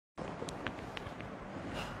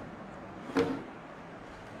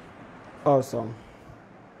Awesome.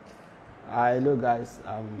 Hello guys,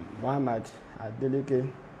 I'm Muhammad Adeleke,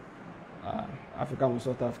 African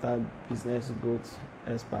sought after business growth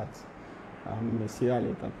expert. I'm a serial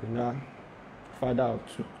entrepreneur, father of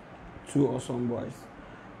two awesome boys.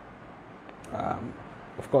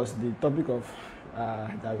 Of course, the topic of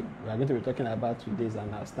that we are going to be talking about today is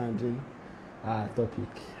an outstanding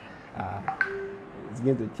topic. It's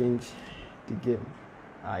going to change the game.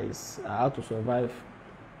 It's how to survive,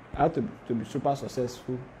 how to be super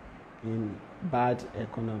successful in bad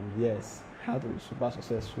economy. Yes, how to be super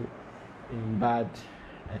successful in bad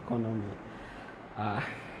economy.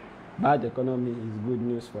 Bad economy is good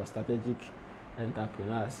news for strategic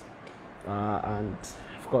entrepreneurs, and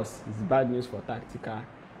of course, it's bad news for tactical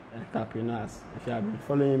entrepreneurs. If you have been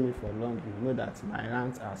following me for long, you know that my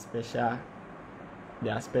rants are special. They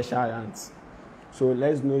are special rants. So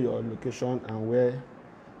let's know your location and where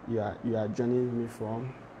you are joining me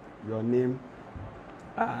from, your name,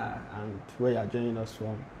 and where you are joining us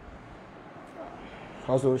from.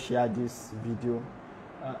 Also share this video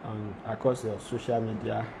across your social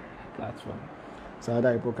media platform so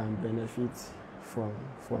other people can benefit from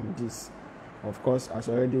this. Of course, as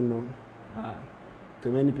you already know, to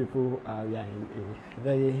many people, we are in a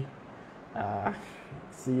very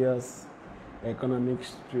serious economic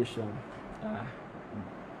situation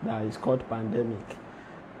that is called pandemic.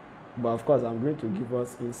 But of course, I'm going to give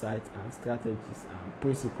us insights and strategies and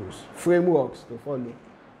principles, frameworks to follow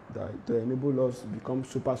to enable us to become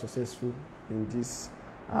super successful in this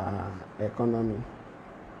economy.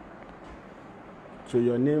 So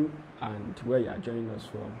your name and where you are joining us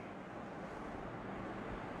from.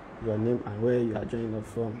 Your name and where you are joining us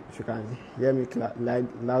from. If you can hear me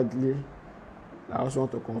loudly, I also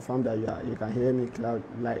want to confirm that you can hear me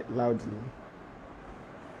loudly.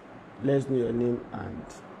 Let's know your name and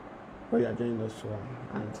where you are joining us from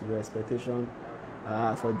and your expectation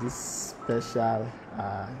for this special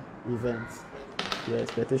event. Your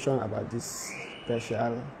expectation about this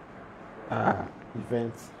special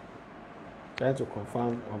event. Trying to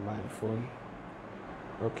confirm on my phone.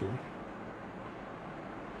 Okay.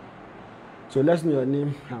 So let's know your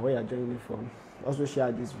name and where you are joining from. Also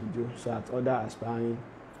share this video so that other aspiring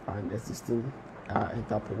and existing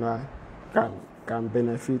entrepreneur can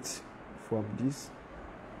benefit from this.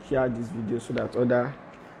 Share this video so that other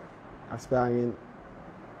aspiring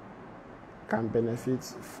can benefit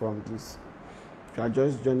from this. If you are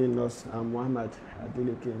just joining us, I'm Muhammad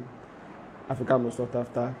Adeleke, African most sought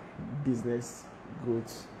after business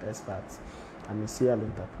growth expert. I'm a serial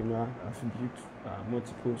entrepreneur. I've built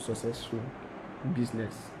multiple successful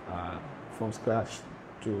business from scratch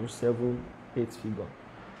to 7-8 figure.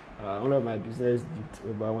 One of my business did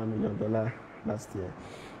over $1 million last year.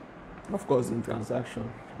 Of course, in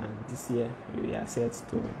transaction, and this year we are set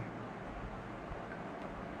to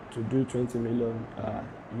do 20 million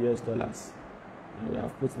US dollars. And we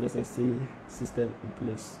have put necessary system in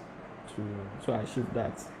place to achieve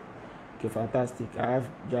that. Okay, fantastic. I have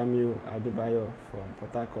Jamiu Adebayo from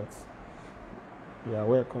Port Harcourt. You are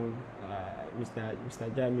welcome, Mr.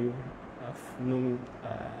 Jamiu. I've known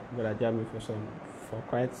Brother Jamiu for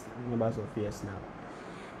quite numbers of years now.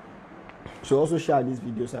 So also share this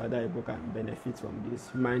video so that people can benefit from this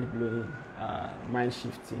mind-blowing,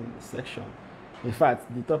 mind-shifting section. In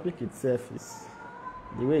fact, the topic itself is,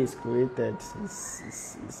 the way it's created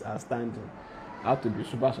is outstanding. How to be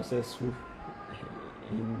super successful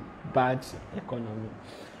in bad economy.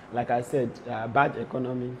 Like I said, bad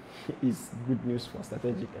economy is good news for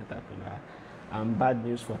strategic entrepreneur and bad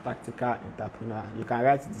news for tactical entrepreneur. You can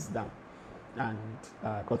write this down and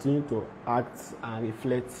continue to act and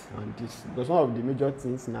reflect on this, because one of the major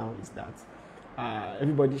things now is that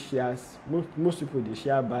everybody shares, most people, they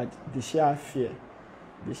share fear,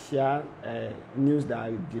 they share news that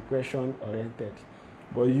are depression oriented.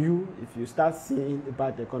 But if you start seeing the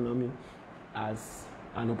bad economy as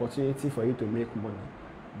an opportunity for you to make money,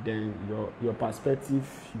 then your perspective,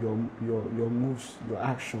 your moves, your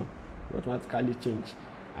action will automatically change.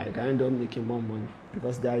 I can end up making more money,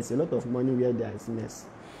 because there is a lot of money where there is mess.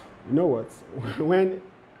 You know what? When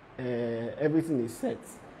everything is set,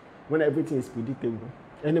 when everything is predictable,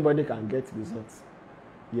 anybody can get results.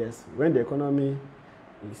 Yes, when the economy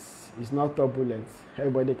is not turbulent,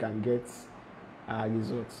 everybody can get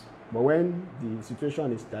results. But when the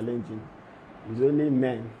situation is challenging, it's only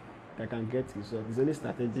men that can get results. It's only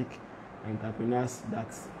strategic entrepreneurs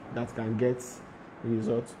that can get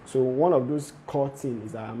results. So one of those core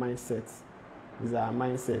things is our mindset.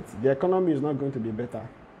 The economy is not going to be better,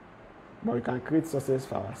 but we can create success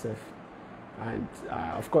for ourselves. And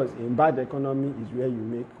of course, in bad economy is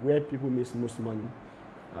where people make most money.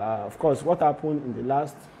 Of course, what happened in the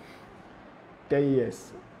last 10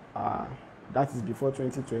 years, that is before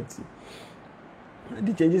 2020,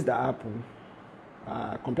 the changes that happen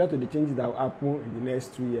compared to the changes that will happen in the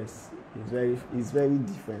next 2 years is very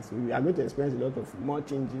different. So we are going to experience a lot of more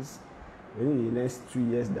changes within the next 2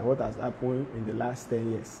 years than what has happened in the last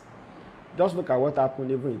 10 years. Just look at what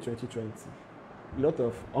happened even in 2020. A lot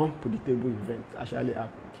of unpredictable events actually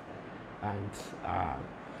happened, and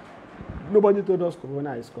nobody told us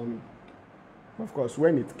Corona is coming. Of course,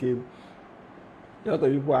 when it came, a lot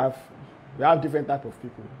of people we have different type of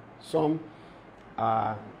people. Some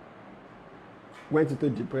went into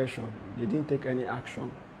depression. They didn't take any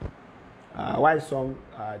action. While some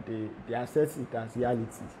they assess it as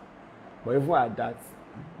reality, but even at that,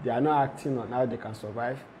 they are not acting on how they can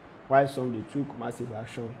survive. While some they took massive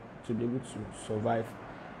action to be able to survive,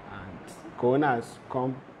 and Corona has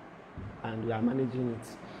come, and we are managing it.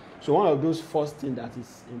 So one of those first things that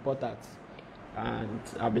is important, and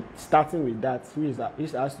I'll be starting with that,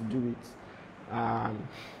 which has to do with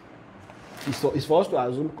it's for us to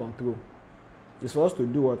assume control. It's for us to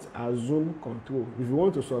do what? Assume control. If you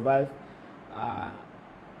want to survive,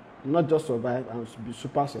 not just survive and be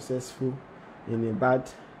super successful in a bad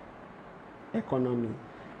economy,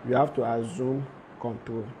 you have to assume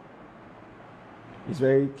control. It's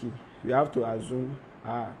very key. You have to assume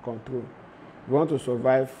control. If you want to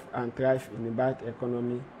survive and thrive in a bad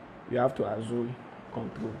economy, you have to assume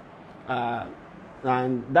control.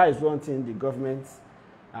 And that is one thing the government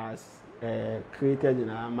has created in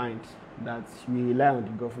our mind, that we rely on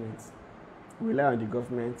the government. We rely on the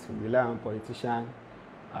government, we rely on politicians.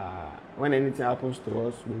 When anything happens to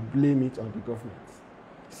us, we blame it on the government.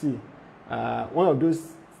 See, one of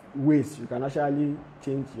those ways you can actually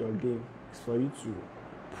change your game is for you to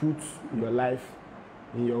put your life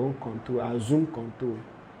in your own control, assume control.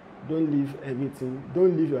 Don't leave everything,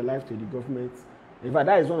 don't leave your life to the government. In fact,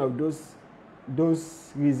 that is one of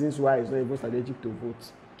those reasons why it's not even strategic to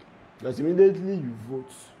vote. Because immediately you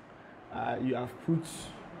vote, you have put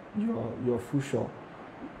your future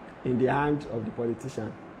in the hand of the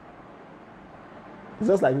politician. It's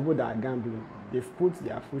just like people that are gambling. They've put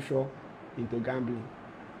their future into gambling.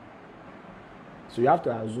 So you have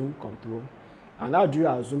to assume control. And how do you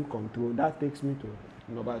assume control? That takes me to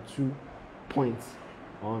number 2 points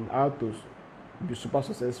on how to be super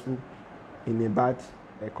successful in a bad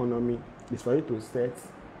economy. It's for you to set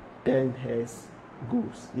 10S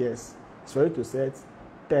goals. Yes, it's for you to set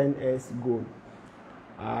 10S goal.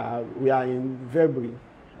 We are in February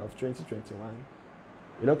of 2021.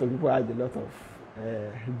 A lot of people had a lot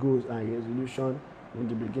of goals and resolution in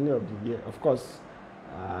the beginning of the year. Of course,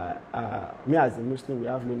 me as a Muslim, we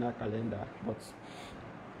have lunar calendar, but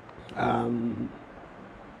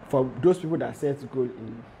for those people that set goal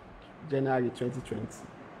in January 2020,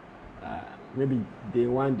 maybe day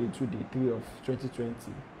 1, day 2, day 3 of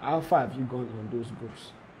 2020, how far have you gone on those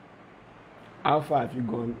goals? How far have you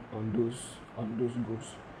gone on those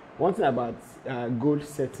goals? One thing about goal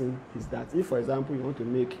setting is that if, for example, you want to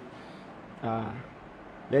make,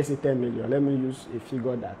 let's say 10 million, let me use a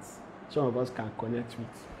figure that some of us can connect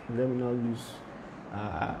with. Let me not use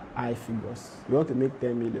high figures. You want to make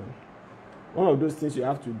 10 million. One of those things you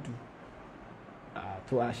have to do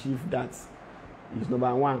to achieve that is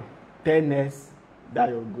number 1, 10x that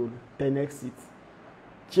your goal, 10x it.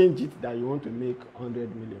 Change it that you want to make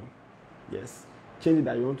 100 million. Yes, change it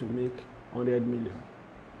that you want to make 100 million.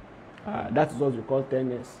 That is what we call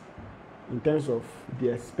 10x in terms of the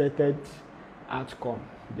expected outcome,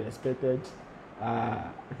 the expected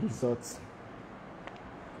results.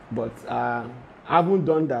 But having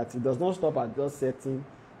done that, it does not stop at just setting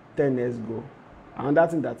 10x goal.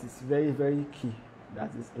 Another thing that is very, very key,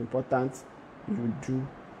 that is important you do,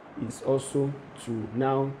 is also to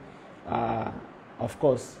now, of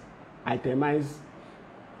course, itemize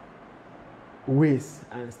ways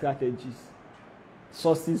and strategies,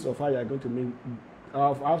 sources of how you are going to make,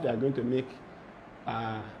 how you are going to make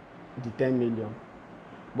the 10 million.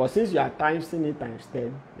 But since you are timesing it times 10,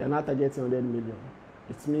 you are not targeting 100 million.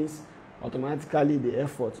 It means automatically the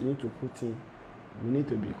effort you need to put in, you need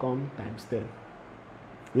to become times 10.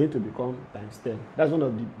 You need to become times 10. That's one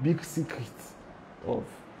of the big secrets of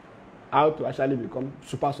how to actually become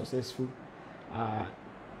super successful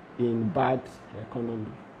in bad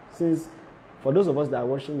economy. Since for those of us that are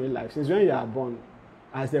watching me live, since when you are born,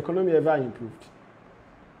 has the economy ever improved?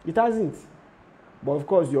 It hasn't. But of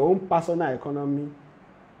course, your own personal economy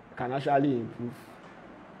can actually improve.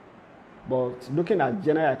 But looking at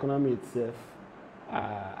general economy itself,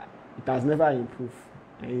 it has never improved,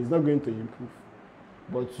 and it's not going to improve.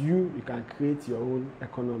 But you can create your own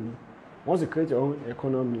economy. Once you create your own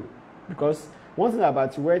economy, because one thing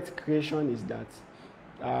about wealth creation is that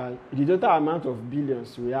the total amount of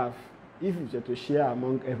billions we have, if it's to share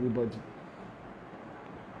among everybody,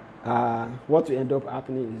 what will end up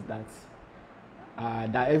happening is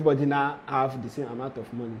that everybody now have the same amount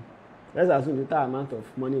of money. Let's assume the total amount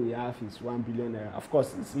of money we have is 1 billion naira. Of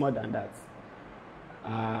course, it's more than that.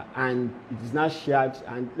 And it is not shared,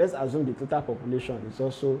 and let's assume the total population is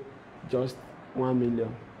also just 1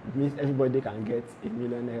 million. It means everybody can get 1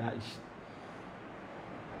 million naira each.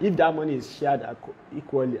 If that money is shared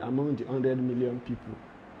equally among the 100 million people,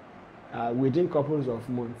 within couples of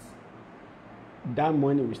months, that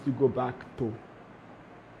money will still go back to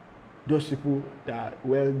those people that are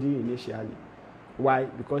wealthy initially. Why?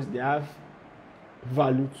 Because they have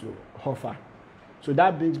value to offer. So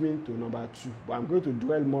that brings me to number 2. But I'm going to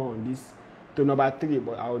dwell more on this to number 3,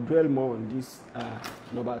 but I'll dwell more on this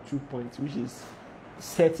number 2 point, which is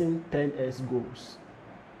setting 10S goals.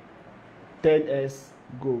 10S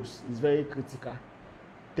goals is very critical.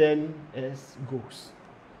 10S goals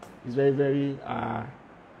is very, very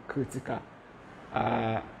critical.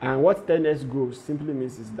 And what 10S goals simply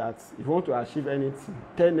means is that if you want to achieve anything,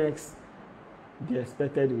 10x the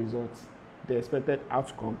expected result, the expected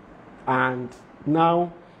outcome, and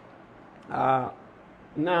now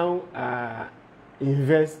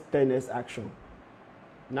invest 10x action.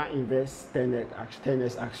 Now invest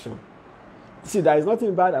 10x action. See, there is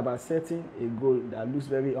nothing bad about setting a goal that looks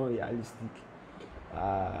very unrealistic,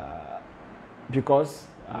 because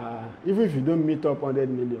even if you don't meet up 100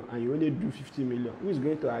 million and you only do 50 million, who is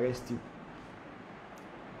going to arrest you?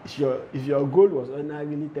 If your goal was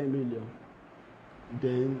ordinarily 10 million,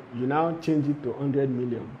 then you now change it to 100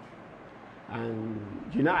 million, and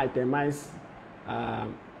you now itemize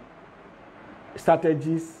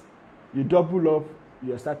strategies. You double up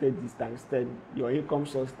your strategies times 10, your income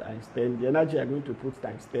source times 10, the energy you are going to put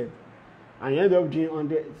times 10, and you end up doing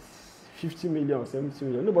 150 million or 70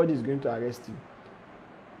 million. Nobody is going to arrest you.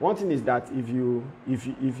 One thing is that if you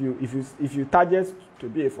target to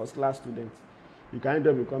be a first class student, you can end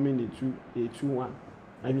up becoming a 2-1.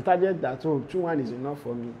 And if you target that 2-1 is enough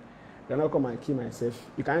for me, I cannot come and kill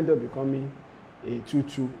myself, you can end up becoming a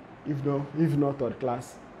 2-2, if not third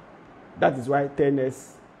class. That is why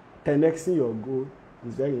 10xing your goal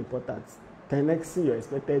is very important. 10xing your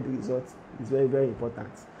expected results is very, very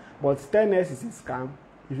important. But 10x is a scam.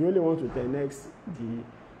 If you really want to 10x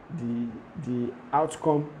the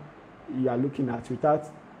outcome you are looking at without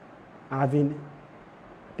having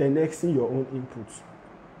 10xing your own inputs,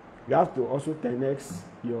 you have to also 10x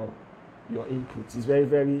your inputs. It's very,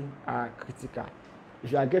 very critical.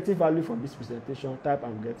 If you are getting value from this presentation, type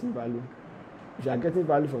I'm getting value. If you are getting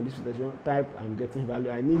value from this presentation, type I'm getting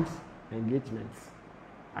value. I need engagement.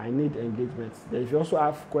 Then if you also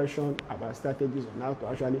have questions about strategies on how to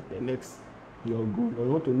actually 10x your goal, or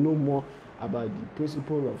you want to know more about the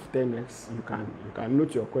principle of 10x, you can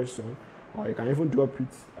note your question, or you can even drop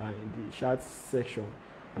it in the chat section.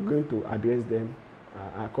 I'm going to address them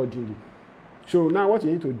accordingly. So now what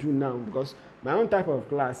you need to do now, because my own type of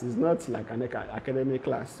class is not like an academic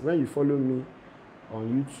class. When you follow me on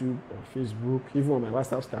YouTube or Facebook, even on my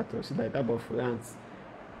WhatsApp status, see that type of rants.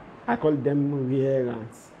 I call them real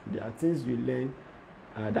rants. They are things you learn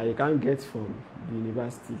that you can't get from the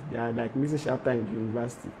university. They are like missing chapter in the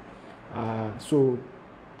university. So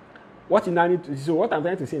what you now need to, so what I'm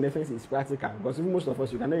trying to say in essence is practical, because even most of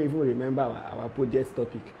us, you cannot even remember our project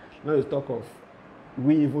topic. Now you talk of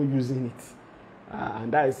we even using it.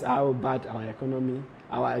 And that is how bad our economy,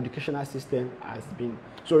 our educational system has been.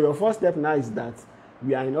 So your first step now is that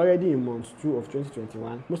we are already in month 2 of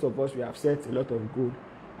 2021. Most of us, we have set a lot of goals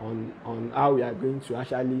on how we are going to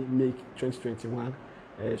actually make 2021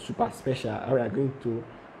 super special, how we are going to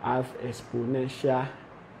have exponential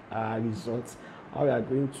results, how we are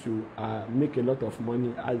going to make a lot of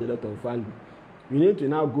money, add a lot of value. We need to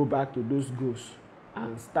now go back to those goals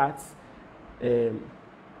and start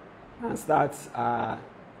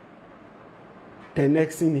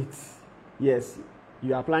 10xing it. Yes,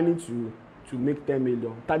 you are planning to make 10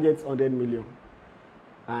 million, target 100 million,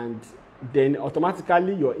 and then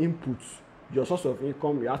automatically your inputs, your source of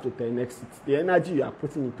income, you have to 10x it. The energy you are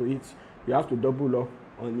putting into it, you have to double up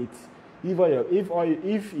on it.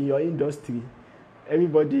 If in your industry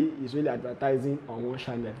everybody is really advertising on one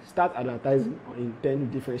channel, start advertising in 10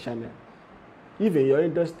 different channels. If in your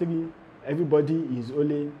industry everybody is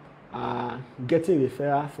only getting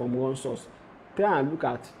referral from one source, try and look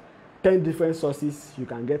at 10 different sources you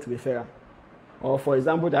can get referral. Or for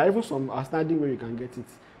example, there are even some outstanding way you can get it.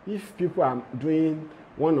 If people are doing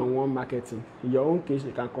one-on-one marketing. In your own case,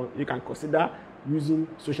 you can consider using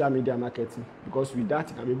social media marketing, because with that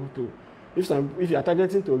you can be able to, if you are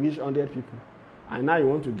targeting to reach 100 people and now you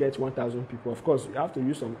want to get 1,000 people, of course you have to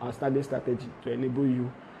use some outstanding strategy to enable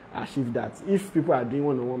you achieve that. If people are doing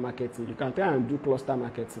one-on-one marketing, you can try and do cluster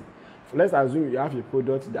marketing. So let's assume you have a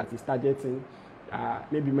product that is targeting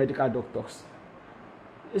maybe medical doctors.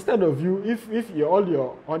 Instead of you, if all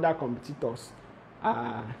your other competitors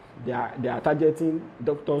they are targeting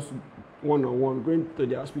doctors one-on-one, going to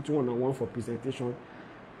the hospital one-on-one for presentation,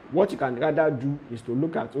 what you can rather do is to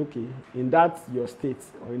look at, okay, in that your state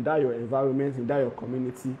or in that your environment, in that your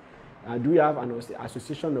community, do you have an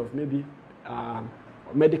association of maybe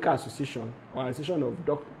medical association, or association of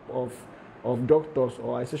doctors,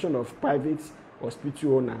 or association of private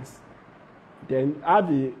hospital owners? Then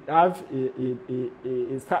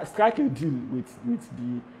strike a deal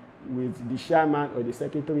with the chairman or the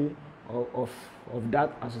secretary of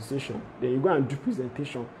that association. Then you go and do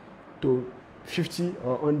presentation to 50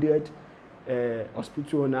 or 100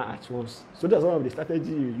 hospital owner at once. So that's one of the strategies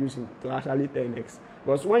you're using to actually 10x.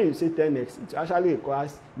 Because when you say 10x, it actually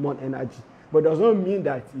requires more energy. But it does not mean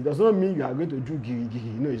you are going to do giri.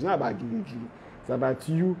 No, it's not about giri. It's about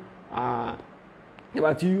you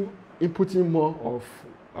inputting more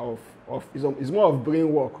of it's more of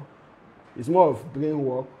brain work. It's more of brain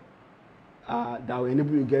work that will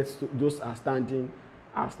enable you get those outstanding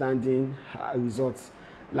results.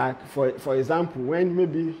 Like for example, when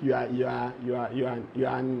maybe you are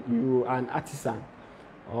an artisan,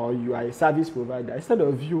 or you are a service provider, instead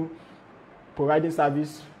of you providing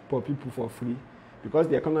service for people for free, because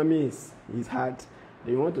the economy is hard,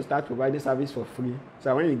 they want to start providing service for free.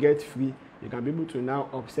 So when you get free, you can be able to now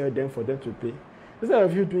upsell them for them to pay. Instead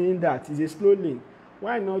of you doing that, it's a slow lane.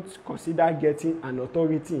 Why not consider getting an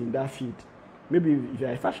authority in that field? Maybe if you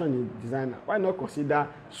are a fashion designer, why not consider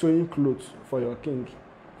sewing clothes for your king,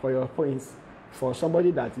 for your prince, for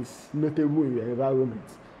somebody that is notable in your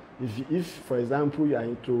environment? If for example, you are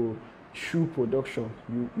into shoe production,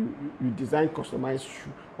 you design customized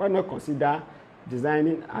shoe, why not consider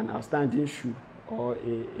designing an outstanding shoe or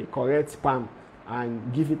a correct palm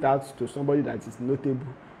and give it out to somebody that is notable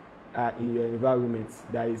in your environment,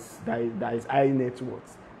 that is high net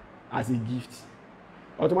worth, as a gift?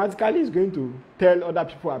 Automatically it's going to tell other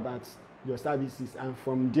people about your services, and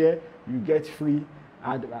from there you get free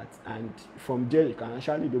adverts, and from there you can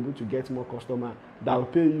actually be able to get more customers that will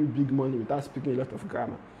pay you big money without speaking a lot of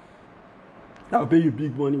grammar.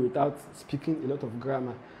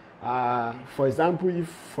 For example,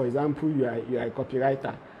 if you are a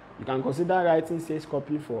copywriter, you can consider writing sales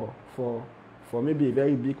copy for maybe a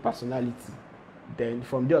very big personality. Then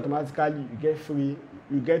from there automatically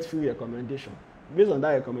you get free recommendation. Based on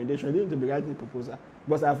that recommendation, you don't need to be writing a proposal.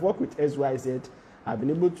 Because I've worked with XYZ, I've been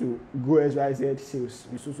able to grow XYZ sales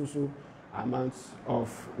with so amounts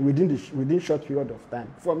of within short period of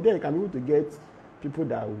time. From there you can be able to get people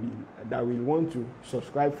that will want to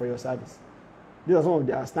subscribe for your service. These are some of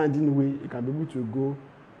the outstanding ways you can be able to go.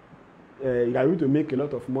 You are able to make a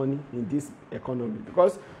lot of money in this economy.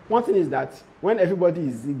 Because one thing is that when everybody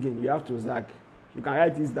is zigging, you have to zag. You can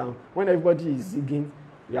write this down. When everybody is zigging,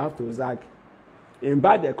 you have to zag. In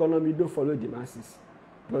bad economy, don't follow the masses.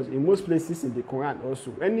 Because in most places in the Quran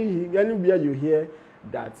also, anywhere you hear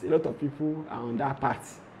that a lot of people are on that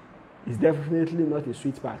path, it's definitely not a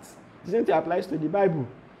sweet path. The same thing applies to the Bible.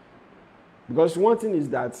 Because one thing is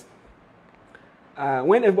that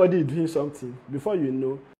when everybody is doing something, before you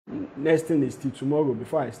know, next thing is till tomorrow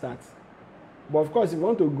before I start. But of course, if you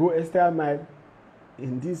want to go extra mile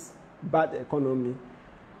in this bad economy,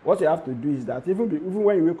 what you have to do is that even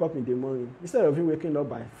when you wake up in the morning, instead of you waking up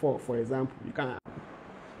by 4, for example, you can,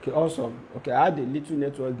 okay, awesome, okay, I had a little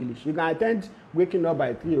network glitch. You can attend waking up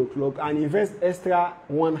by 3 o'clock and invest extra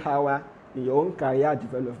 1 hour in your own career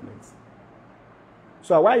development.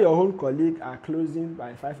 So while your own colleagues are closing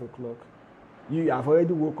by 5 o'clock, you have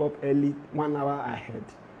already woke up early 1 hour ahead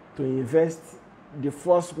to invest the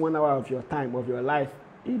first 1 hour of your time, of your life,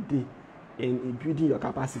 a day in building your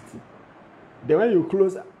capacity. Then when you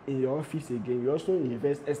close in your office again, you also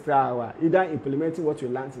invest extra hour, either implementing what you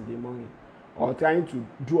learned in the morning or trying to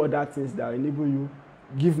do other things that enable you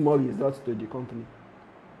give more results to the company.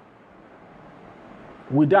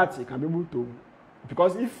 With that, you can be able to,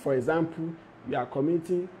 because if, for example, you are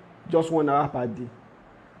committing just 1 hour per day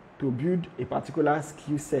to build a particular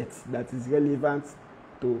skill set that is relevant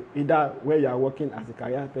to either where you are working as a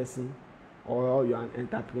career person or you are an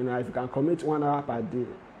entrepreneur, if you can commit 1 hour per day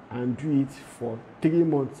and do it for 3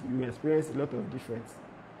 months, you will experience a lot of difference.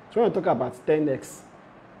 So when we talk about 10x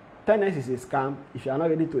is a scam if you are not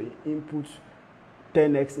ready to input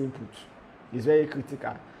 10x input is very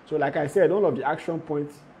critical. So like I said, one of the action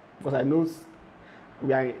points, because I know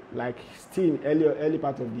we are like still in early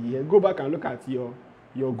part of the year, go back and look at your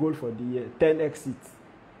goal for the year, 10x it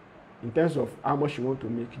in terms of how much you want to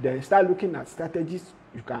make. Then start looking at strategies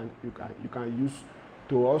you can use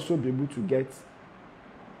to also be able to get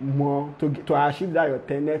more, to achieve that your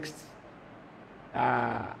 10x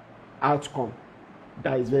outcome.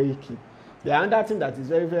 That is very key. The other thing that is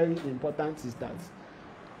very, very important is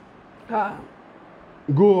that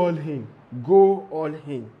go all in. Go all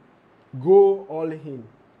in. Go all in.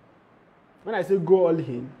 When I say go all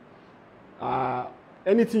in,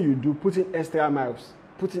 anything you do, put in extra miles,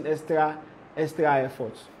 put in extra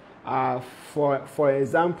effort. For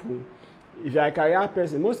example, if you're a career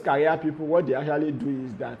person, most career people, what they actually do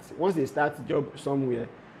is that once they start a job somewhere,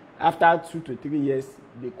 after 2 to 3 years,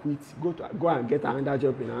 they quit, go and get another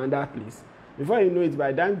job in another place. Before you know it,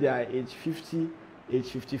 by the time they are age 50, age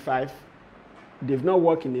 55, they've not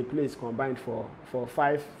worked in a place combined for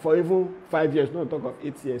even 5 years, not talk of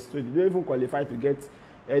 8 years. So they don't even qualify to get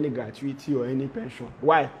any gratuity or any pension.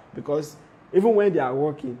 Why? Because even when they are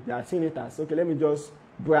working, they are seeing it as, okay, let me just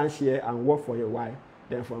branch here and work for a while.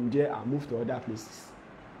 Then from there, I'll move to other places.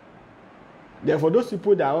 Therefore, those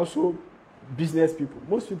people that are also business people,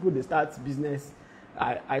 most people, they start business.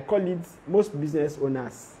 I call it, most business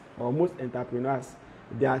owners or most entrepreneurs,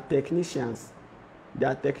 they are technicians. They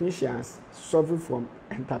are technicians suffering from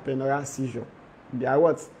entrepreneurial seizure. They are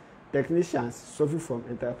what? Technicians suffering from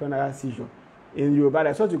entrepreneurial seizure. In Yoruba,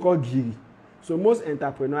 that's what you call giri. So most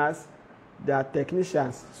entrepreneurs, they are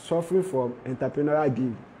technicians suffering from entrepreneurial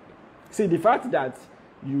giri. See, the fact that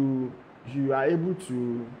you are able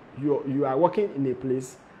to, you are working in a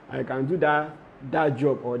place and you can do that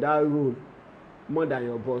job or that role more than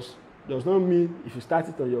your boss does not mean if you start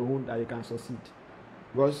it on your own that you can succeed.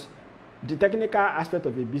 Because the technical aspect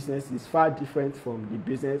of a business is far different from the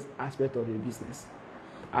business aspect of a business.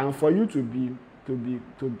 And for you to be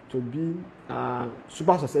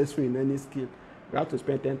super successful in any skill, you have to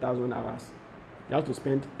spend 10,000 hours. You have to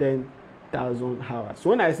spend 10,000 hours. So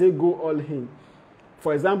when I say go all in,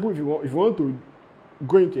 for example, if you want to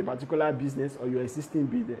go into a particular business or your existing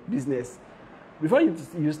business, before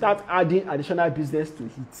you start adding additional business to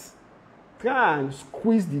it, try and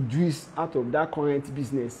squeeze the juice out of that current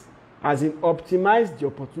business, as in optimize the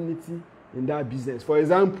opportunity in that business. For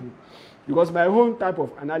example, because my own type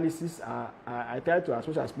of analysis, I try to, as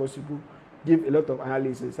much as possible, give a lot of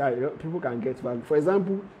analysis so people can get value. For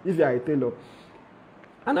example, if you are a tailor,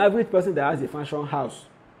 an average person that has a fashion house,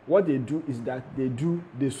 what they do is that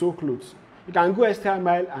they sew clothes. You can go extra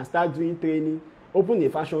mile and start doing training, open a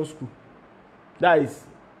fashion school. That is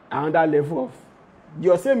another level of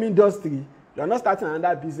your same industry. You are not starting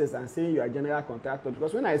another business and saying you are a general contractor.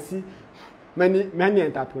 Because when I see many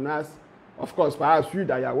entrepreneurs, of course, perhaps you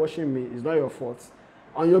that you are watching me, it's not your fault.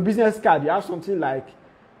 On your business card, you have something like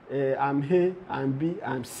I'm A, I'm B,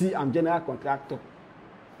 I'm C, I'm general contractor.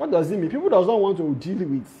 What does it mean? People don't want to deal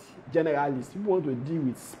with generalists. People want to deal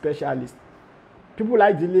with specialists. People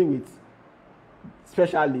like dealing with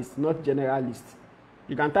specialists, not generalists.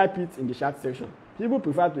 You can type it in the chat section. People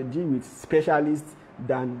prefer to deal with specialists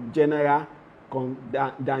than generalists.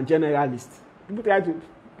 People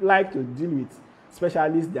like to deal with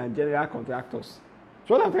specialists than general contractors.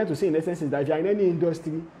 So what I'm trying to say in essence is that if you're in any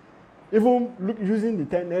industry, even using the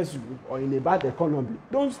 10S rule or in a bad economy,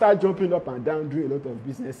 don't start jumping up and down doing a lot of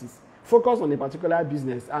businesses. Focus on a particular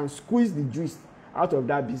business and squeeze the juice out of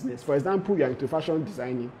that business. For example, you're into fashion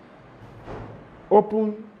designing.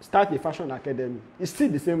 Start a fashion academy. It's still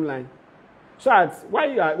the same line. So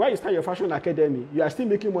while you start your fashion academy, you are still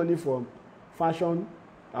making money from fashion,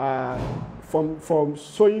 from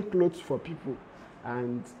sewing clothes for people.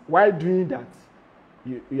 And while doing that,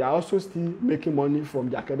 you are also still making money from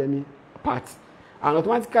the academy part. And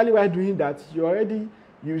automatically while doing that,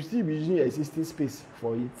 you still be using your existing space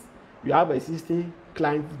for it. You have existing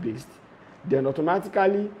client base. Then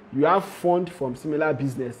automatically you have fund from similar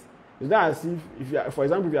business. It's not as if you are, for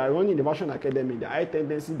example, if you are running the fashion academy, the high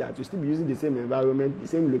tendency that you still be using the same environment, the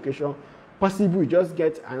same location. Possibly you just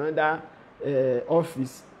get another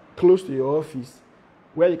office close to your office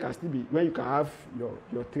where you can have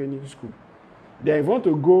your training school. Then if you want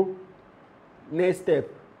to go next step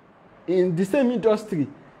in the same industry,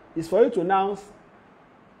 is for you to now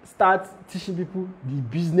start teaching people the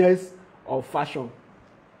business of fashion.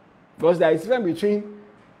 Because there is a difference between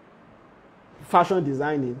fashion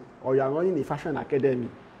designing, or you are running a fashion academy,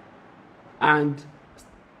 and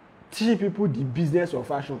teaching people the business of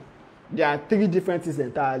fashion. There are three different things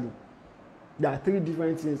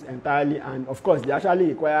entirely. And of course, they actually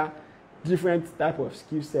require different type of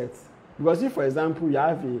skill sets. Because if, for example, you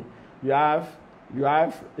are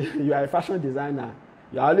a fashion designer,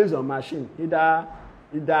 you are always on machine, either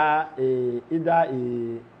a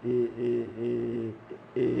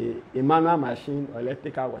manual machine or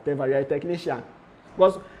electrical, whatever. You are a technician.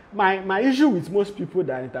 Because my issue with most people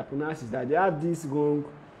that are entrepreneurs is that they have this wrong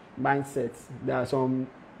mindset. There's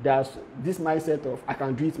this mindset of I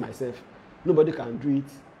can do it myself. Nobody can do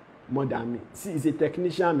it more than me. See, it's a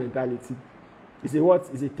technician mentality. It's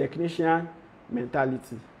a technician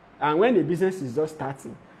mentality. And when the business is just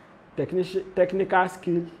starting, technical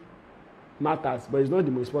skill matters, but it's not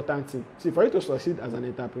the most important thing. See, for you to succeed as an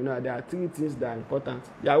entrepreneur, there are 3 things that are important.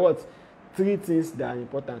 There are what? 3 things that are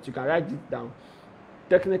important. You can write it down.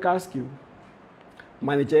 Technical skill,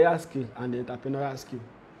 managerial skill, and entrepreneurial skill.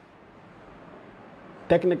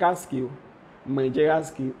 Technical skill, managerial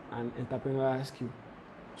skill, and entrepreneurial skill.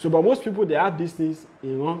 So, but most people, they have these things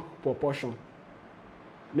in wrong proportion.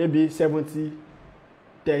 Maybe 70,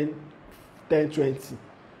 10, 20,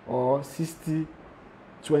 or 60,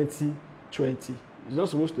 20, 20. It's not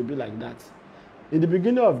supposed to be like that. In the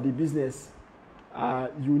beginning of the business,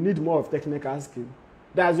 you need more of technical skill.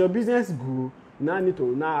 As your business grow, you now need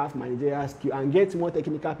to have managerial skill and get more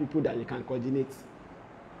technical people that you can coordinate.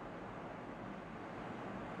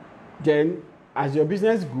 Then, as your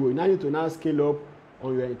business grow, you now need to scale up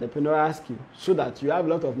on your entrepreneurial skill so that you have a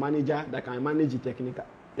lot of managers that can manage the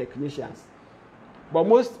technicians. But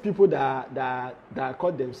most people that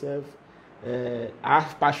call themselves I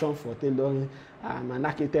have passion for tailoring, I'm an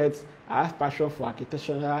architect, I have passion for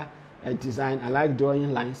architectural design, I like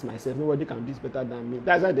drawing lines myself, nobody can do it better than me.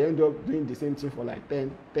 That's why they end up doing the same thing for like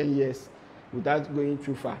 10 years without going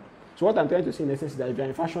too far. So what I'm trying to say in essence is that if you're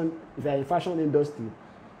in fashion industry,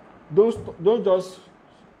 don't just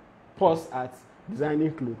pause at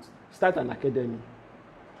designing clothes. Start an academy.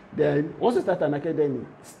 Then once you start an academy,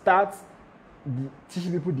 start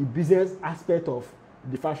teaching people the business aspect of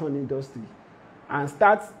the fashion industry, and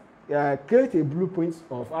start create a blueprint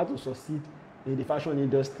of how to succeed in the fashion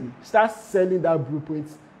industry. Start selling that blueprint,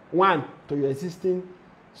 one, to your existing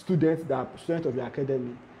students that are students of your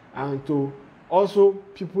academy, and to also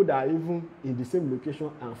people that are even in the same location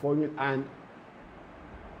and foreign and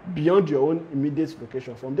beyond your own immediate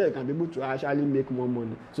location. From there, you can be able to actually make more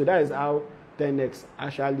money. So that is how 10x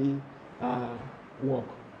actually work.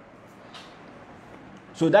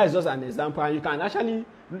 So that is just an example, and you can actually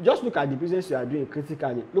just look at the business you are doing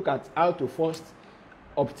critically. Look at how to first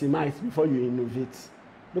optimize before you innovate.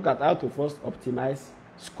 Look at how to first optimize,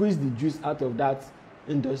 squeeze the juice out of that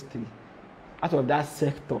industry, out of that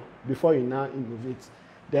sector before you now innovate.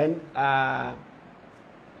 Then I'm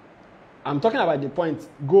talking about the point,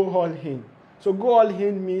 go all in. So go all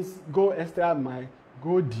in means go extra mile,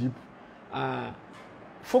 go deep,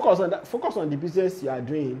 focus on the business you are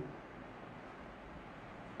doing,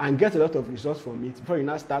 and get a lot of results from it before you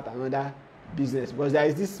now start another business. Because there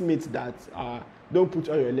is this myth that don't put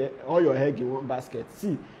all your egg in one basket.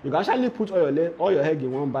 See, you can actually put all your egg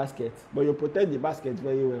in one basket, but you protect the basket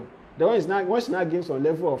very well. Then once you now gain some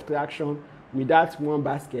level of traction with that one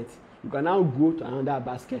basket, you can now go to another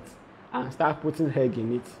basket and start putting egg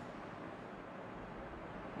in it.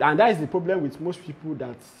 And that is the problem with most people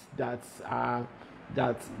that are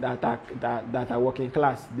working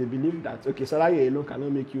class. They believe that okay, salary alone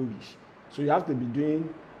cannot make you rich, so you have to be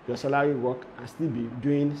doing your salary work and still be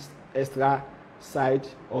doing extra side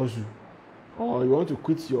hustle, or you want to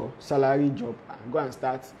quit your salary job and go and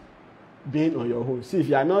start being on your own. See, if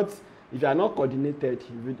you are not coordinated,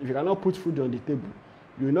 if you cannot put food on the table,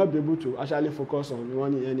 you will not be able to actually focus on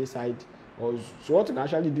running any side hustle. So what you can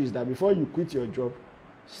actually do is that before you quit your job,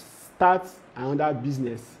 start another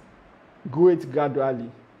business. Grow it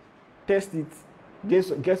gradually, test it,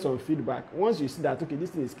 get some feedback. Once you see that okay,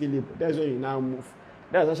 this thing is scalable, that's when you now move.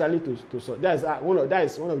 That's actually that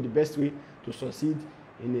is one of the best way to succeed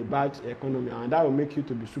in a bad economy, and that will make you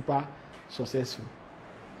to be super successful.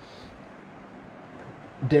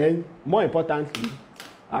 Then, more importantly,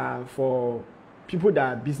 for people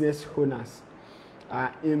that are business owners,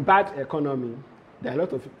 in bad economy, there are a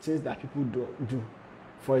lot of things that people do.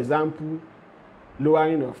 For example,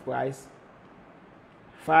 lowering of price,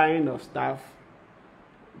 firing of staff,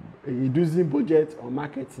 reducing budget on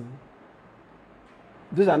marketing.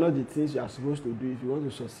 Those are not the things you are supposed to do if you want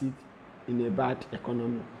to succeed in a bad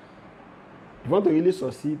economy. If you want to really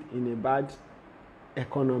succeed in a bad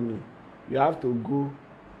economy, you have to go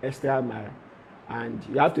extra mile, and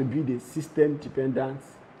you have to build a system-dependent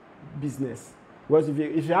business. Because if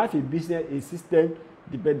you have a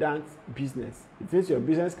system-dependent business, it means your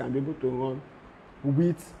business can be able to run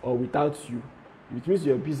with or without you. It means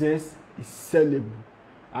your business is sellable,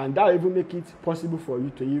 and that will even make it possible for you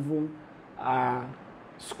to even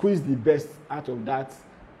squeeze the best out of that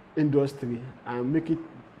industry and make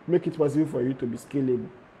it possible for you to be scalable,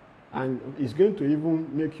 and it's going to even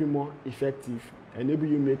make you more effective, enable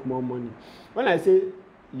you make more money. When I say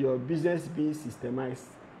your business being systemized,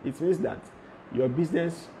 it means that your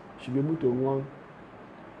business should be able to run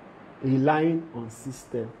relying on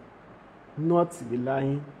system, not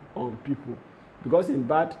relying on people, because in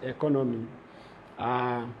bad economy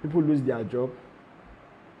people lose their job,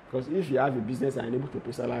 because if you have a business and able to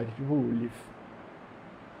pay salary, people will leave.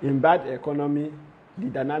 In bad economy, the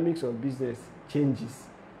dynamics of business changes,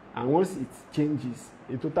 and once it changes,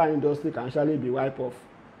 a total industry can actually be wiped off.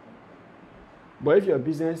 But if your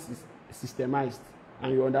business is systemized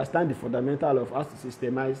and you understand the fundamental of how to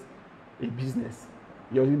systemize a business,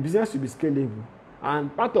 your business will be scalable.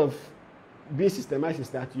 And part of being systemized is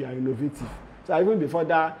that you are innovative. So even before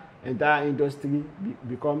that entire industry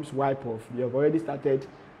becomes wiped off, you have already started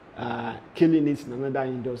killing it in another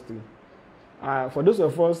industry. For those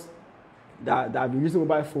of us that have been using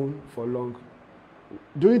mobile phone for long,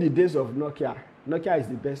 during the days of Nokia is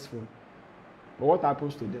the best phone. But what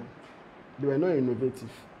happens to them? They were not innovative.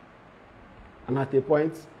 And at a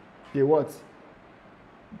point, they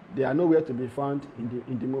are nowhere to be found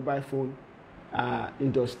in the mobile phone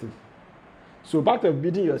industry. So part of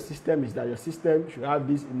building your system is that your system should have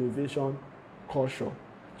this innovation culture,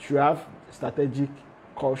 should have strategic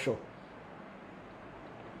culture.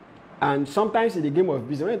 And sometimes in the game of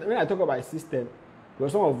business, when I talk about a system,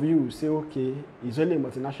 because some of you will say, okay, it's only a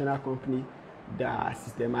multinational company that are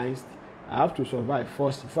systemized. I have to survive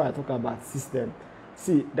first before I talk about system.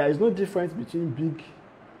 See, there is no difference between big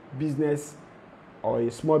business or a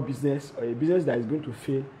small business or a business that is going to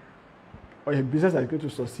fail or a business that is going to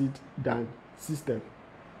succeed than system.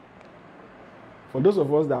 For those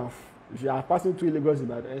of us that if you are passing through Lagos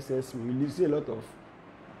about SS, we will see a lot of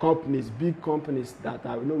companies, big companies that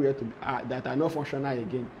are nowhere to that are not functional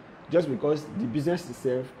again, just because the business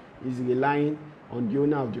itself is relying on the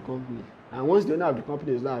owner of the company. And once the owner of the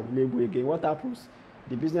company is not available again, what happens?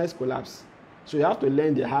 The business collapses. So you have to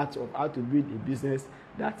learn the art of how to build a business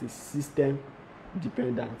that is system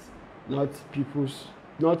dependent, not people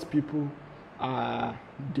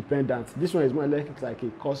dependent. This one is more like a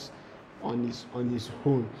course on its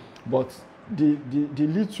own. But the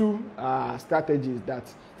little strategy is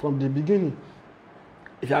that from the beginning,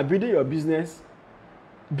 if you are building your business,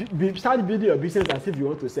 start building your business as if you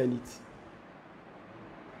want to sell it.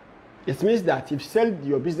 It means that if you sell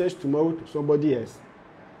your business tomorrow to somebody else,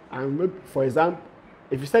 and for example,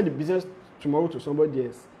 if you sell the business tomorrow to somebody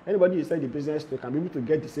else, anybody you sell the business to can be able to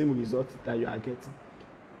get the same result that you are getting,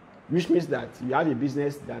 which means that you have a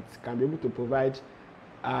business that can be able to provide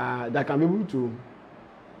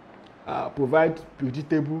provide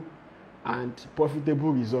predictable and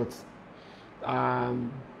profitable results.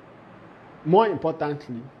 More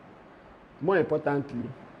importantly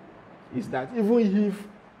is that even if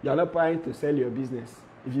you are not planning to sell your business,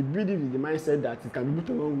 if you build it with the mindset that it can be able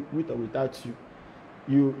to run with or without you,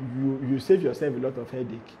 you save yourself a lot of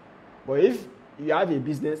headache. But if you have a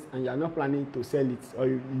business and you are not planning to sell it, or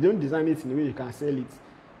you don't design it in a way you can sell it,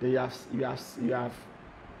 then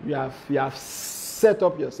you have set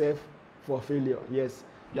up yourself for failure. Yes,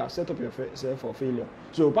 you have set up yourself for failure.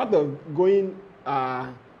 So part of going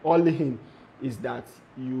all in is that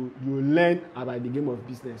you learn about the game of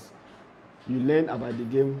business. You learn about the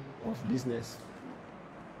game of business.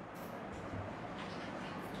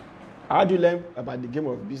 How do you learn about the game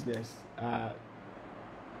of business?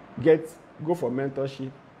 Go for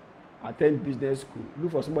mentorship, attend business school,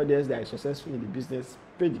 look for somebody else that is successful in the business,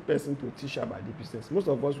 pay the person to teach about the business. Most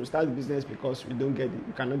of us will start the business because we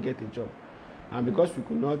cannot get a job, and because we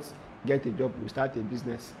could not get a job, we start a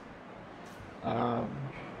business.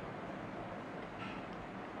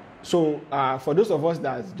 So for those of us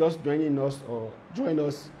that's just joining us or join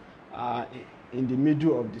us in the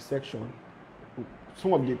middle of the section,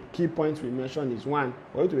 some of the key points we mentioned is: one,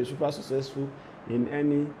 for you to be super successful in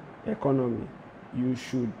any economy, you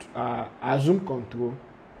should assume control,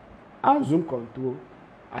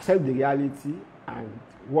 accept the reality, and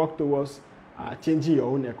work towards changing your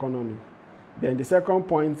own economy. Then the second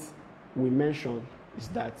point we mentioned is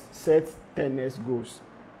that set 10S goals.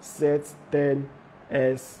 Set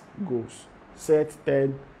 10S goals. Set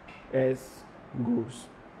 10S goals.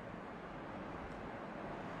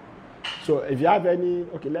 So if you have any,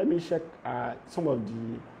 okay, let me check some of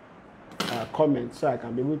the comments so I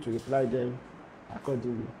can be able to reply them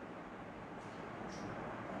accordingly.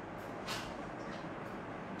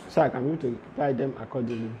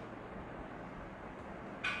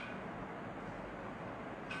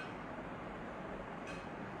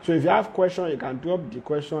 So if you have question, you can drop the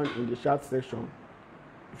question in the chat section.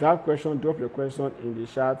 If you have question, drop your question in the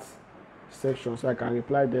chat section so I can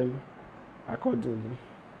reply them accordingly.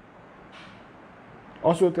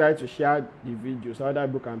 Also try to share the video so other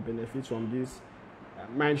people can benefit from this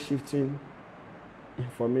mind shifting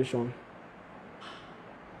information.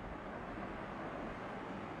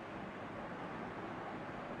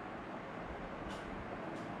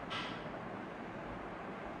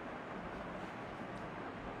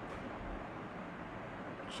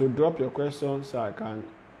 So drop your questions so I can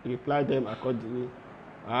reply them accordingly.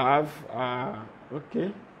 I have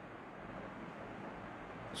okay.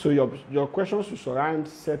 So your questions should surround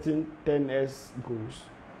setting 10S goals,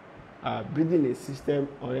 building a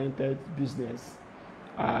system-oriented business,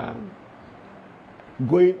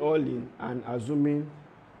 going all in and assuming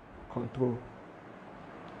control.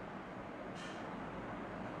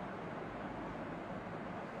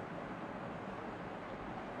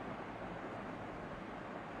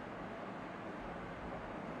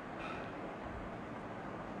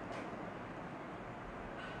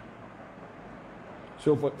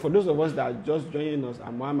 So for those of us that are just joining us,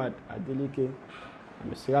 I'm Muhammad Adeleke.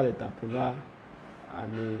 I'm a serial entrepreneur.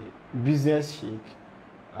 I'm a business sheikh.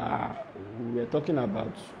 We're talking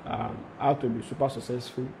about how to be super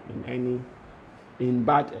successful in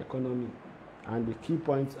bad economy. And the key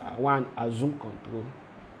points are: one, assume control.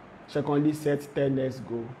 Secondly, set 10x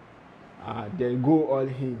goal. Then go all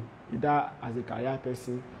in, either as a career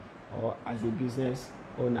person or as a business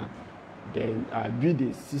owner. Then build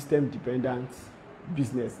a system-dependent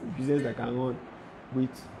business that can run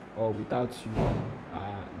with or without you.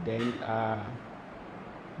 Then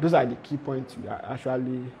those are the key points we are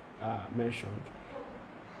actually mentioned.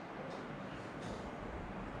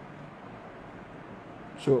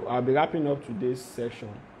 So I'll be wrapping up today's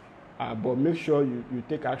session, but make sure you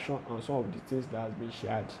take action on some of the things that has been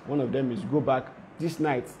shared. One of them is go back this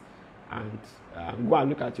night and go and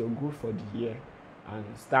look at your goal for the year and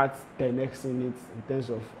start 10xing it in terms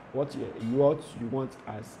of what you want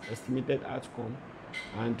as estimated outcome,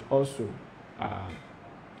 and also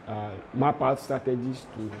map out strategies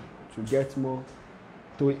to get more,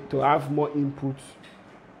 to have more input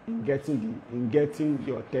in getting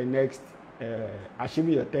your 10x,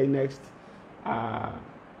 achieving your 10x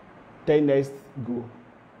goal.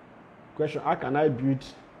 Question: how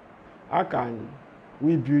can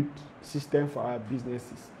we build system for our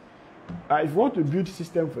businesses? If you want to build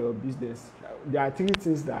system for your business, there are three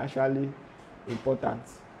things that are actually important.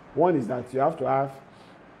 One is that you have to have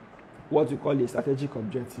what we call a strategic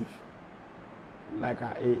objective, like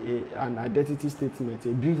an identity statement, a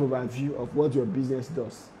brief overview of what your business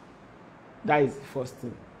does. That is the first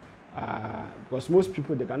thing. Because most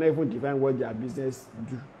people, they cannot even define what their business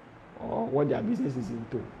do or what their business is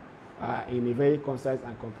into in a very concise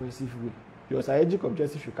and comprehensive way. Your strategic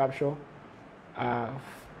objective should capture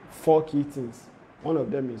 4 key things. One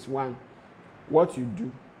of them is: one, what you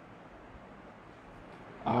do,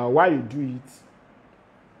 why you do it,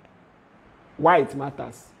 why it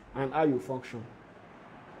matters, and how you function.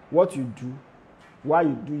 What you do, why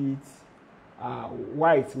you do it,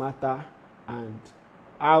 why it matters, and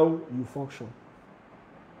how you function.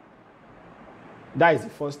 That is the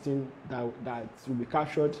first thing that will be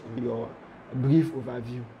captured in your brief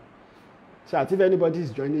overview. So that if anybody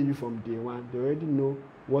is joining you from day one, they already know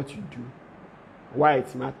what you do, why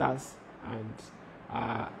it matters, and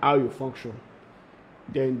how you function.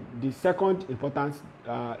 Then the second important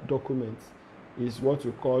document is what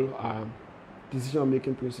we call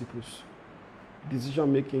decision-making principles.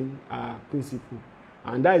 Decision-making principle,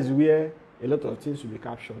 and that is where a lot of things will be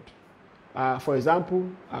captured. For example,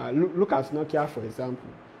 look at Nokia. For example,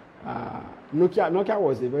 Nokia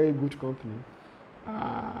was a very good company,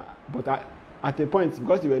 but at a point,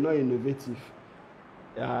 because they were not innovative,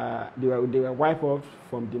 they were wiped off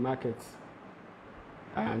from the market.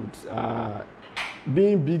 And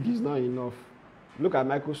being big is not enough. Look at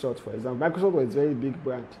Microsoft, for example. Microsoft was a very big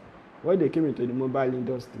brand. When they came into the mobile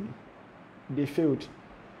industry, they failed,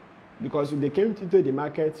 because they came into the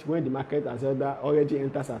market when the market has already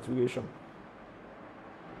entered saturation,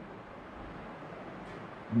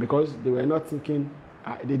 because they were not thinking,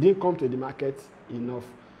 they didn't come to the market enough.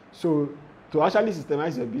 So to actually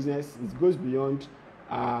systemize your business, it goes beyond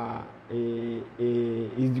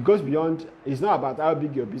it's not about how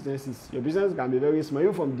big your business is. Your business can be very small.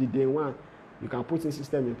 Even from the day one, you can put a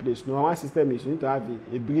system in place. Number one system is you need to have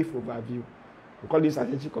a brief overview. We call it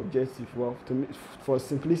strategic objective. Well, for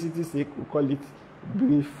simplicity's sake, we call it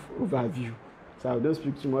brief overview. So I don't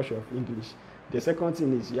speak too much of English. The second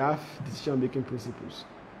thing is you have decision-making principles.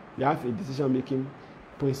 You have a decision-making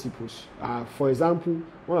principles. For example,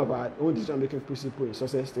 one of our own decision-making principles in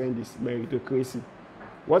success trend is meritocracy.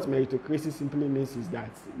 What meritocracy simply means is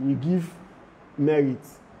that we give merit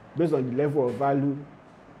based on the level of value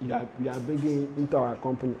you are bringing into our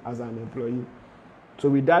company as an employee. So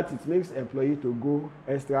with that, it makes employee to go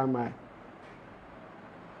extra mile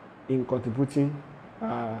in contributing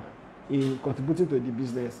to the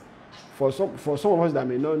business. For some of us that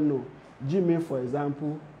may not know, Gmail, for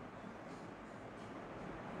example,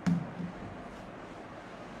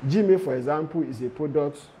 is a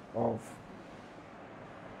product of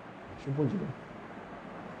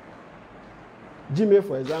Gmail,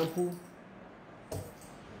 for example,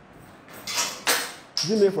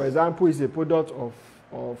 is a product of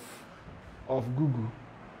Google.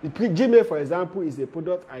 Gmail, for example, is a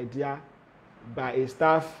product idea by a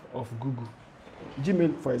staff of Google.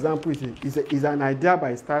 Gmail, for example, is an idea by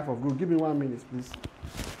a staff of Google. Give me 1 minute, please.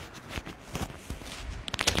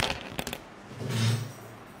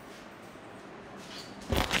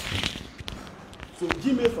 So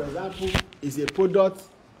Gmail, for example,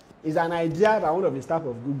 is an idea by one of the staff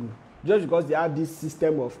of Google, just because they have this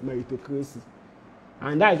system of meritocracy.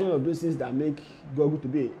 And that is one of those things that make Google to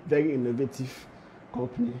be a very innovative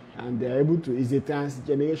company. And they're able to, is a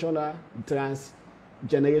transgenerational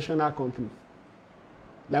company.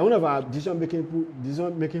 Like one of our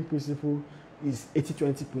decision-making principle is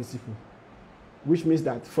 80-20 principle, which means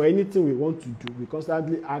that for anything we want to do, we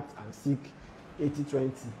constantly act and seek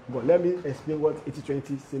 80-20. But let me explain what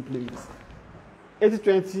 80-20 simply means.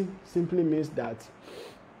 80-20 simply means that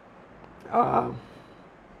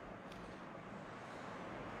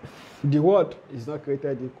the world is not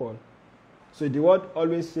created equal. So the world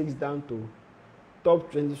always shakes down to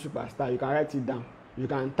top 20 superstar. You can write it down. You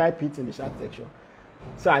can type it in the chat section,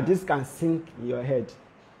 so that this can sink in your head.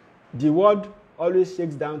 The world always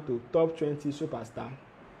shakes down to top 20 superstar,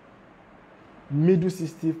 middle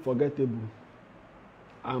 60 forgettable,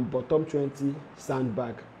 and bottom 20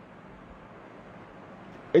 sandbag.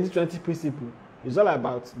 80-20 principle is all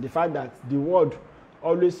about the fact that the world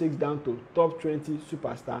always shakes down to top 20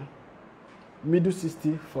 superstar, middle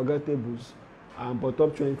 60 forgettables, and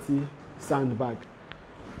bottom 20 sandbag.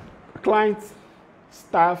 Clients,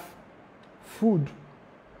 staff, food,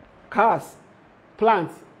 cars,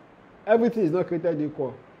 plants, everything is not created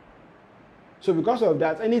equal. So because of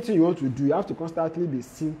that, anything you want to do, you have to constantly be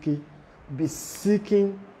seeking,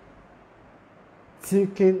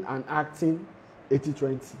 thinking and acting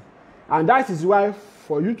 80-20. And that is why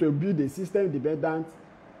for you to build a system-dependent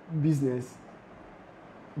business,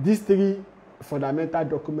 these four fundamental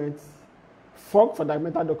documents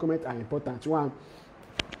are important. One,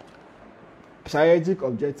 strategic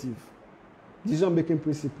objective, decision-making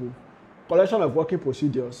principle, collection of working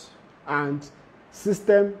procedures, and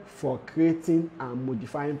system for creating and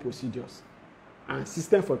modifying procedures.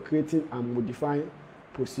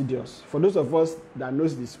 For those of us that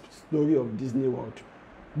knows the story of Disney World,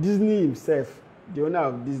 Disney himself, the owner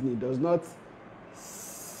of Disney, does not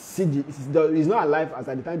see is not alive as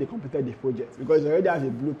at the time they completed the project, because he already has a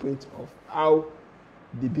blueprint of how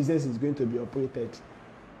the business is going to be operated.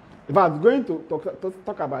 If I'm going to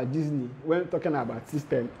talk about Disney when talking about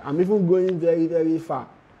system, I'm even going very, very far.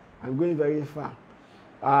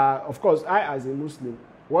 Of course, I as a Muslim,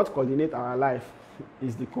 what coordinates our life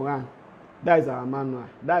is the Quran. That is our manual.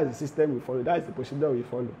 That is the system we follow. That is the procedure we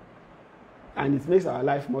follow. And it makes our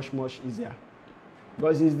life much, much easier.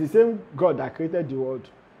 Because it's the same God that created the world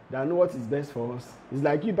that knows what is best for us. It's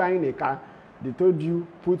like you buying a car. They told you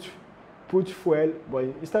put fuel, but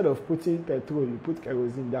instead of putting petrol, you put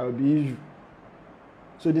kerosene. That will be issue.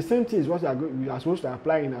 So the same thing is what we are supposed to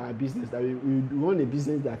apply in our business. That we want a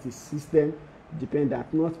business that is system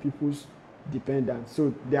dependent, not people's dependent.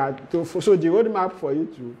 So the roadmap for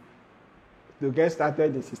you to get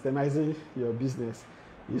started in systemizing your business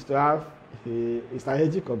is to have a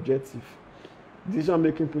strategic objective,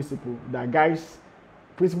 decision-making principles that guides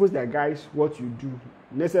what you do.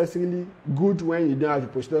 Necessarily good when you don't have a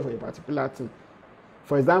procedure for a particular thing.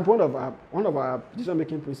 For example, one of our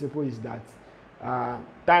decision-making principles is that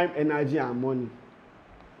time, energy, and money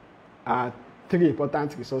are three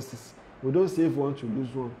important resources. We don't save one to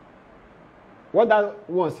lose one. What that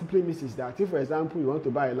one simply means is that if, for example, you want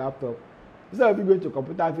to buy a laptop, instead of you going to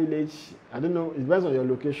Computer Village, I don't know, it depends on your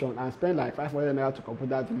location, and spend like 500 naira to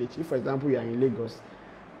Computer Village. If, for example, you are in Lagos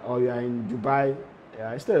or you are in Dubai,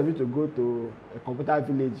 instead of you to go to a Computer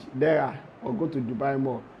Village there or go to Dubai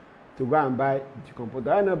Mall to go and buy the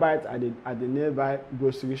computer, why not buy it at the nearby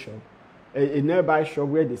grocery shop, a nearby shop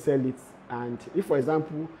where they sell it? And if, for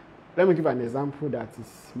example, let me give an example that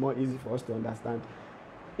is more easy for us to understand.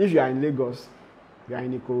 If you are in Lagos you are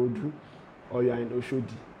in Ikorodu or you are in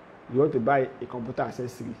Oshodi, you want to buy a computer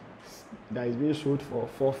accessory that is being sold for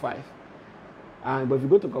 4-5, but if you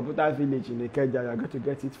go to Computer Village in Ikeja, you are going to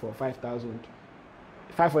get it for 5,000.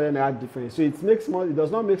 500 naira difference. So it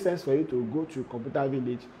does not make sense for you to go to Computer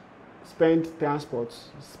Village, spend transport,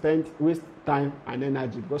 waste time and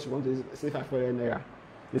energy because you want to save 500 naira.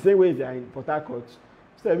 The same way if you are in Port Harcourt,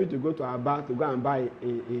 instead of you to go to Aba to go and buy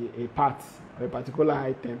a part or a particular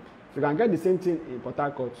item, if you can get the same thing in Port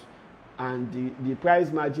Harcourt and the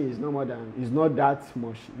price margin is not that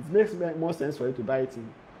much, it makes more sense for you to buy it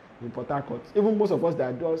in Port Harcourt. Even most of us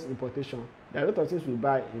that does importation, there are a lot of things we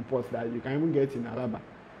buy import that you can even get in Alaba.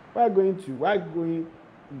 Why buying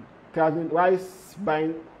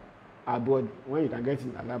abroad when you can get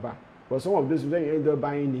in Alaba? But some of those, when you end up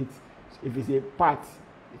buying it, if it's a part,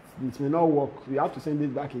 it may not work. You have to send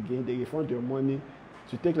it back again. They refund your money.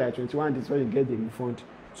 To take like 21 days before you get the refund.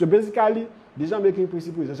 So basically, decision making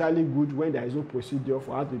principle is actually good when there is no procedure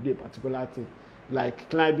for how to do a particular thing, like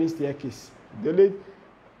climbing staircase. The only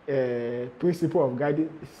principle of guiding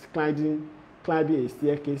climbing a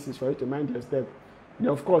staircase is for you to mind your step. Then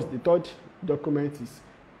of course, the third document is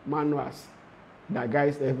manuals that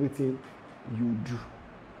guides everything you do.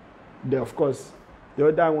 Then of course, the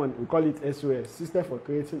other one, we call it SOS, System for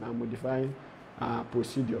Creating and Modifying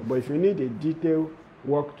Procedure. But if you need a detailed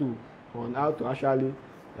walkthrough on how to actually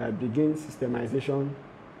begin systemization,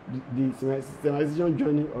 the systemization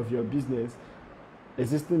journey of your business,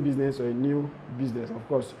 existing business or a new business, of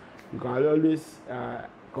course, you can always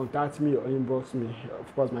contact me or inbox me.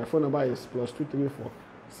 Of course, my phone number is +234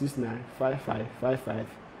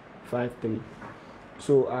 69555553.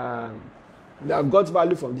 So I've got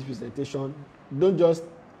value from this presentation. Don't just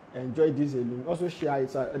enjoy this alone. Also share it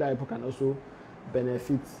so other people can also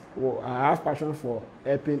benefit. Well, I have passion for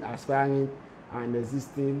helping aspiring and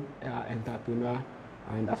existing entrepreneur,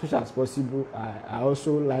 and as much as possible, I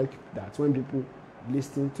also like that when people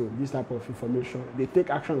listen to this type of information, they take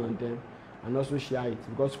action on them and also share it,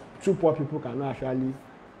 because two poor people cannot actually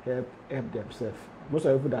help themselves. Most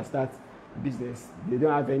of the people that start business, they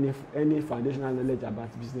don't have any foundational knowledge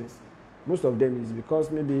about business. Most of them is because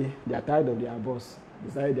maybe they are tired of their boss,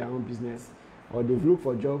 they started their own business, or they've looked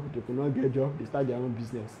for a job, they could not get a job, they start their own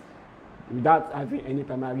business without having any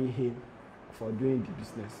primary aim for doing the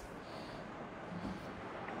business.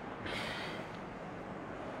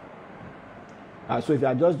 So if you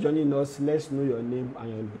are just joining us, let's know your name and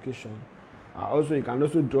your location. Also, you can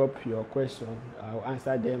also drop your question. I'll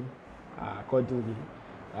answer them accordingly.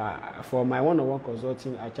 For my one-on-one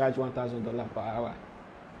consulting, I charge $1,000 per hour.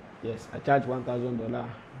 Yes, I charge $1,000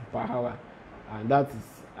 per hour, and that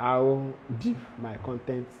is how deep my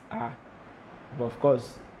content are. But of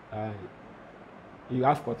course, you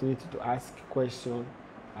have opportunity to ask questions.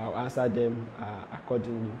 I'll answer them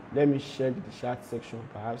accordingly. Let me check the chat section.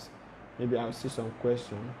 Perhaps maybe I'll see some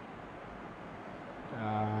questions.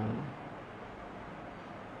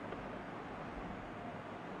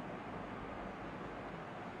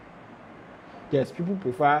 Yes, people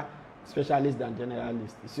prefer specialists than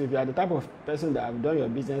generalists. So if you are the type of person that have done your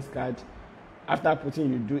business card, after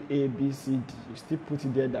putting you do A, B, C, D, you still put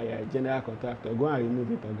it there that you are a general contractor, go and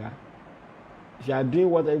remove it, okay? If you are doing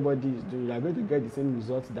what everybody is doing, you are going to get the same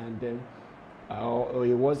results than them, or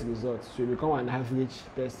a worse result. So you become an average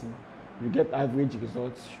person. You get average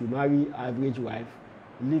results, you marry average wife,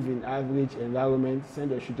 live in average environment,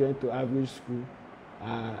 send your children to average school,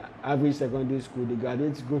 average secondary school, they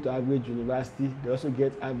graduate, go to average university, they also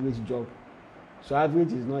get average job. So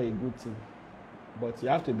average is not a good thing, but you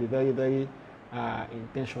have to be very, very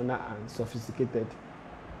intentional and sophisticated.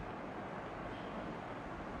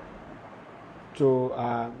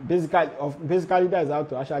 So basically that is how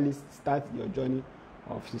to actually start your journey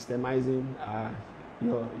of systemizing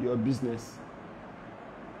your business.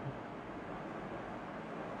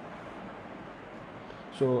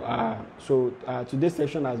 So today's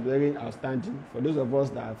session has been very outstanding. For those of us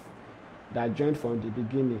that joined from the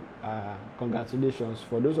beginning, congratulations.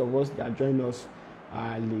 For those of us that joined us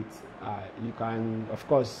late, you can, of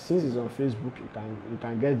course, since it's on Facebook, you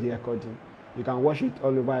can get the recording. You can watch it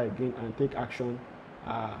all over again and take action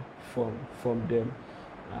from them,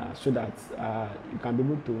 so that you can be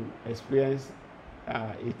able to experience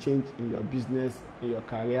a change in your business, in your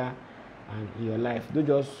career, and in your life. Don't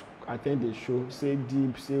just attend the show, say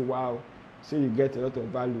deep, say wow, say you get a lot of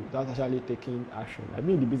value without actually taking action. I've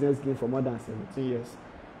been in the business game for more than 17 years,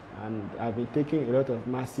 and I've been taking a lot of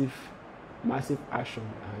massive action,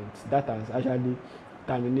 and that has actually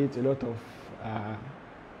terminated a lot of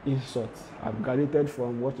insults. I've graduated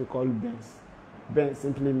from what we call BENS. BENS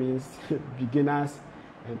simply means beginners,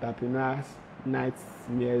 entrepreneurs,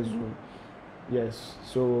 nightmare zone. Yes,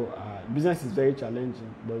 so business is very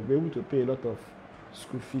challenging, but we're able to pay a lot of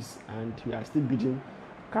school fees, and we are still building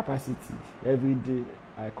capacity every day.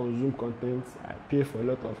 I consume content, I pay for a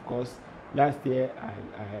lot of course. Last year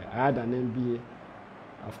I had an MBA.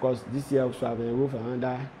 Of course, this year also I've enrolled for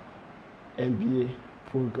another MBA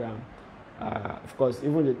program. Of course,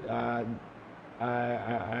 even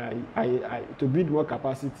to build more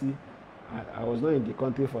capacity, I was not in the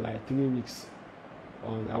country for like 3 weeks.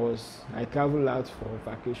 I traveled out for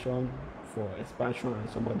vacation, for expansion, and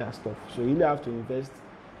some other stuff. So you really have to invest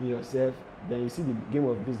in yourself. Then you see the game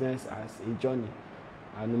of business as a journey,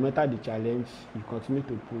 and no matter the challenge, you continue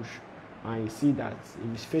to push, and you see that if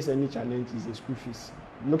you face any challenge, it's a school fees.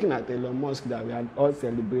 Looking at Elon Musk that we are all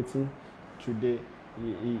celebrating today,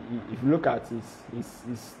 if you look at his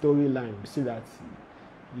storyline, you see that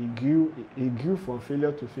he grew from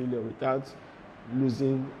failure to failure without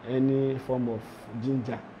losing any form of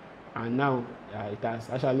ginger, and now it has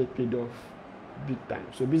actually paid off big time.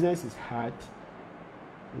 So business is hard.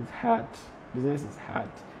 Business is hard,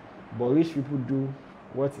 but rich people do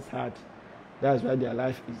what is hard. That's why their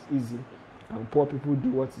life is easy, and poor people do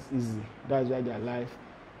what is easy. That's why their life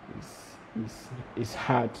is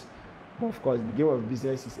hard. But of course, the game of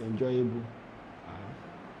business is enjoyable.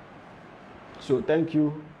 So thank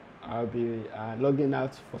you. I'll be logging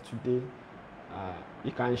out for today.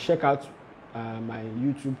 You can check out my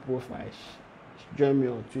YouTube profile, join me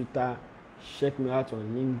on Twitter, check me out on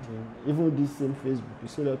LinkedIn, even this same Facebook. You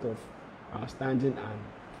see a lot of outstanding and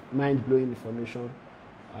mind-blowing information,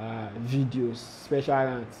 videos, special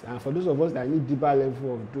rants. And for those of us that need deeper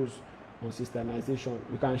level of those on systemization,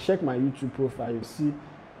 you can check my YouTube profile. You see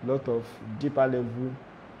a lot of deeper level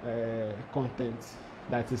content,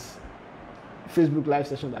 that is Facebook live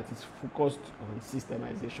session that is focused on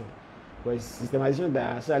systemization. But it's systemization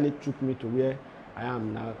that actually took me to where I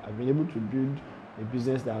am now. I've been able to build a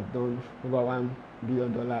business that I've done over $1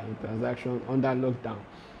 billion in transactions under lockdown,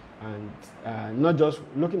 and not just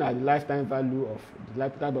looking at the lifetime value of the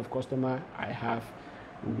lifetime of customer I have.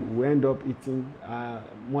 We end up eating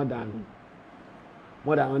more than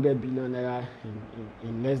 100 billion naira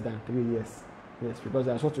in less than 3 years. Yes, because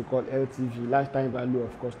that's what we call LTV, lifetime value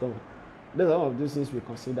of customer. Those are all of those things we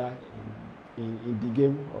consider in the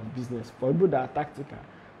game of business. For people that are tactical,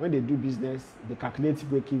 when they do business, they calculate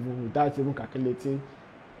break even without even calculating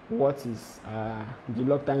what is the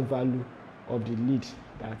lifetime value of the lead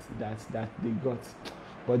that they got.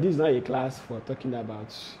 But this is not a class for talking about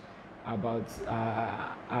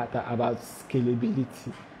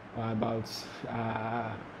scalability or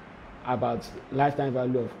about lifetime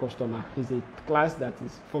value of customer. It's a class that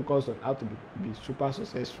is focused on how to be super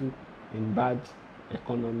successful in bad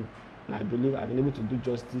economy. And I believe I've been able to do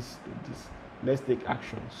justice to this. Let's take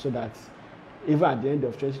action so that even at the end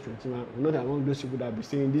of 2021, we're not among those people that be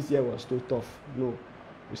saying this year was so tough. No,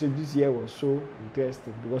 we say this year was so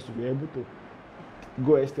interesting because we were able to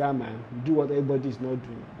go extra mile, do what everybody is not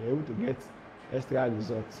doing. They're able to get extra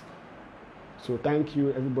results. So thank you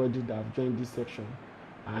everybody that have joined this section.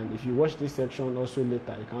 And if you watch this section also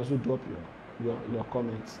later, you can also drop your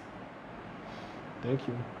comments. Thank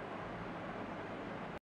you.